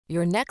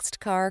Your next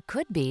car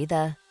could be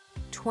the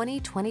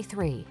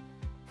 2023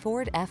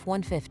 Ford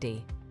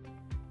F-150.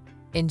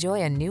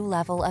 Enjoy a new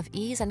level of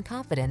ease and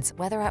confidence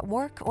whether at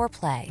work or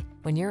play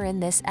when you're in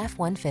this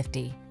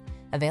F-150.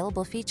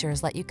 Available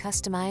features let you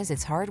customize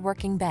its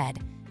hard-working bed,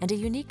 and a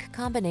unique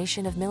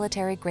combination of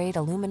military-grade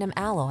aluminum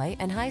alloy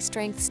and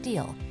high-strength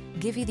steel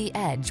give you the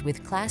edge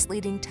with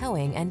class-leading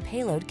towing and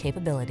payload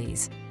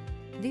capabilities.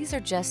 These are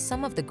just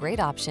some of the great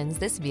options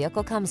this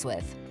vehicle comes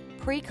with: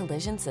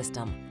 pre-collision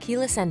system,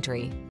 keyless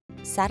entry,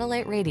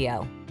 satellite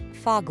radio,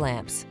 fog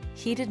lamps,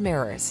 heated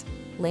mirrors,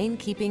 lane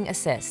keeping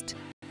assist,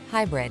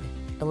 hybrid,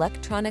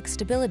 electronic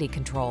stability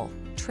control,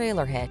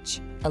 trailer hitch,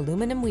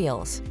 aluminum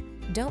wheels.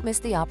 Don't miss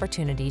the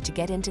opportunity to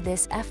get into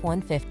this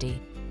F-150,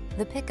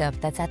 the pickup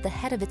that's at the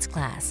head of its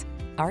class.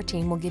 Our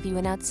team will give you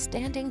an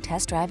outstanding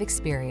test drive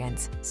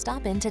experience.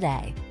 Stop in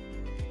today.